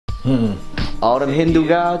All them Hindu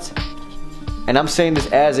gods, and I'm saying this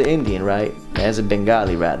as an Indian, right? As a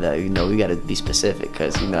Bengali, rather. You know, we gotta be specific,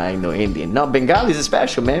 cause you know I ain't no Indian. No, Bengalis are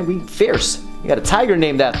special, man. We fierce. You got a tiger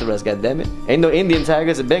named after us, goddammit. Ain't no Indian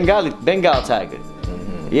tiger, it's a Bengal tiger.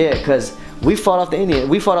 Yeah, cause we fought off the Indian.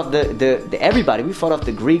 We fought off the everybody. We fought off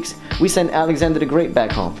the Greeks. We sent Alexander the Great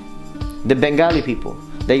back home. The Bengali people.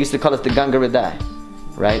 They used to call us the Gangaradai,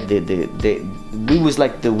 right? We was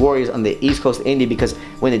like the warriors on the east coast of India, because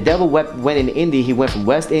when the devil went in India, he went from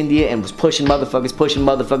West India and was pushing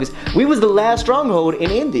motherfuckers. We was the last stronghold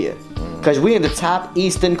in India, because we in the top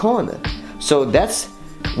eastern corner. So that's,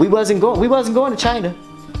 we wasn't going to China.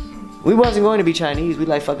 We wasn't going to be Chinese. We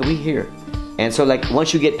like, fuck it, we here. And so like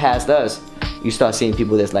once you get past us, you start seeing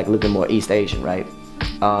people that's like looking more East Asian, right?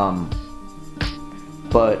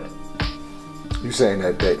 But you saying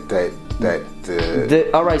that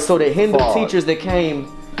all right, so the Hindu teachers that came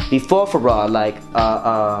before Farad, like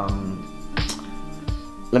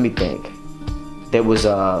let me think. There was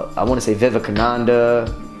I want to say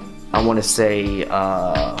Vivekananda. I want to say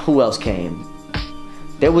who else came?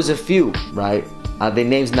 There was a few, right? Their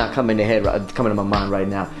names not coming to my mind right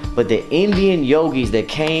now. But the Indian yogis that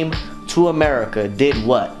came to America did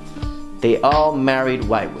what? They all married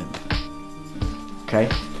white women. Okay.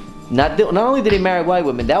 Not only did they marry white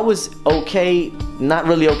women, that was okay, not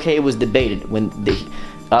really okay, it was debated. When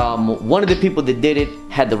one of the people that did it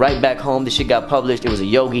had the right back home, the shit got published, it was a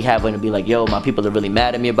yogi having to be like, yo, my people are really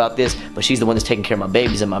mad at me about this, but she's the one that's taking care of my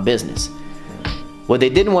babies and my business. What they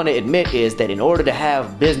didn't want to admit is that in order to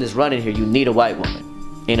have business running here, you need a white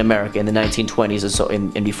woman in America in the 1920s or so,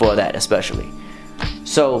 and before that especially.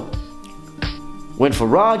 So when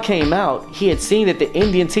Farad came out, he had seen that the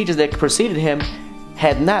Indian teachers that preceded him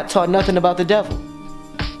had not taught nothing about the devil.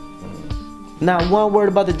 Not one word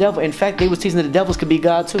about the devil. In fact, they was teaching that the devils could be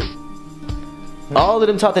God too. All of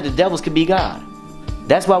them taught that the devils could be God.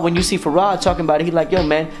 That's why when you see Farad talking about it, he's like, yo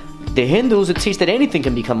man, the Hindus will teach that anything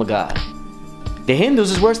can become a God. The Hindus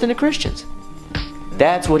is worse than the Christians.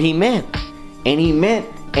 That's what he meant. And he meant,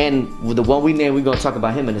 and with the one we named, we're going to talk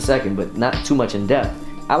about him in a second, but not too much in depth.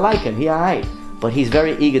 I like him, he alright. But he's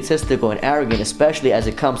very egotistical and arrogant, especially as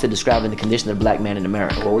it comes to describing the condition of the black man in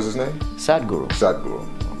America. What was his name? Sadhguru. Sadhguru.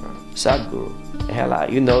 Okay. Sadhguru.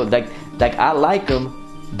 Hell, you know, like I like him,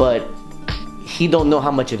 but he don't know how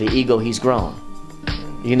much of an ego he's grown.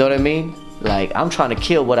 You know what I mean? Like, I'm trying to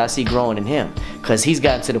kill what I see growing in him, because he's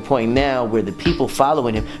gotten to the point now where the people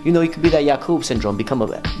following him, you know, he could be that Yakub syndrome, become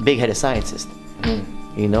a big-headed scientist.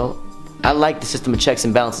 You know? I like the system of checks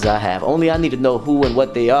and balances I have. Only I need to know who and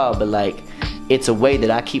what they are, but like, it's a way that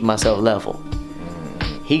I keep myself level.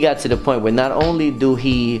 He got to the point where not only do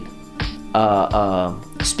he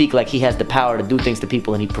speak like he has the power to do things to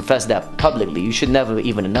people, and he professed that publicly. You should never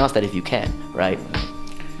even announce that if you can, right?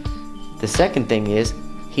 The second thing is,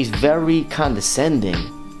 he's very condescending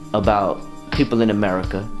about people in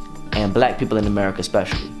America, and black people in America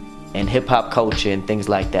especially, and hip-hop culture and things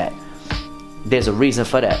like that. There's a reason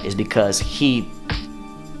for that. Is because he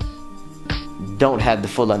don't have the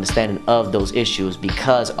full understanding of those issues,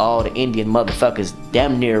 because all the Indian motherfuckers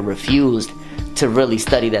damn near refused to really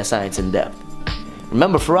study that science in depth.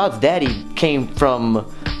 Remember, Farad's daddy came from,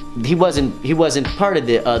 he wasn't part of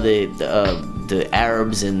the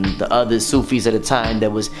Arabs and the other Sufis at the time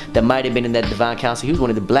that might have been in that divine council. He was one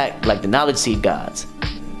of the black, like the knowledge seed gods.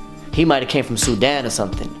 He might have came from Sudan or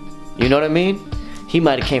something. You know what I mean? He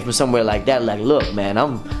might have came from somewhere like that. Like, look, man,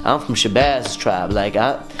 I'm from Shabazz tribe. Like,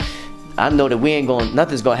 I know that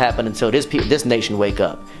nothing's gonna happen until this nation wake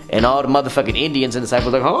up. And all the motherfucking Indians and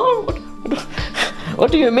disciples like, oh, what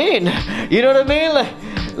do you mean? You know what I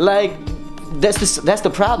mean? Like that's the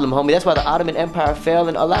problem, homie. That's why the Ottoman Empire fell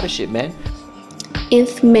and a lot of shit, man.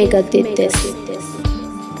 If Mega did this.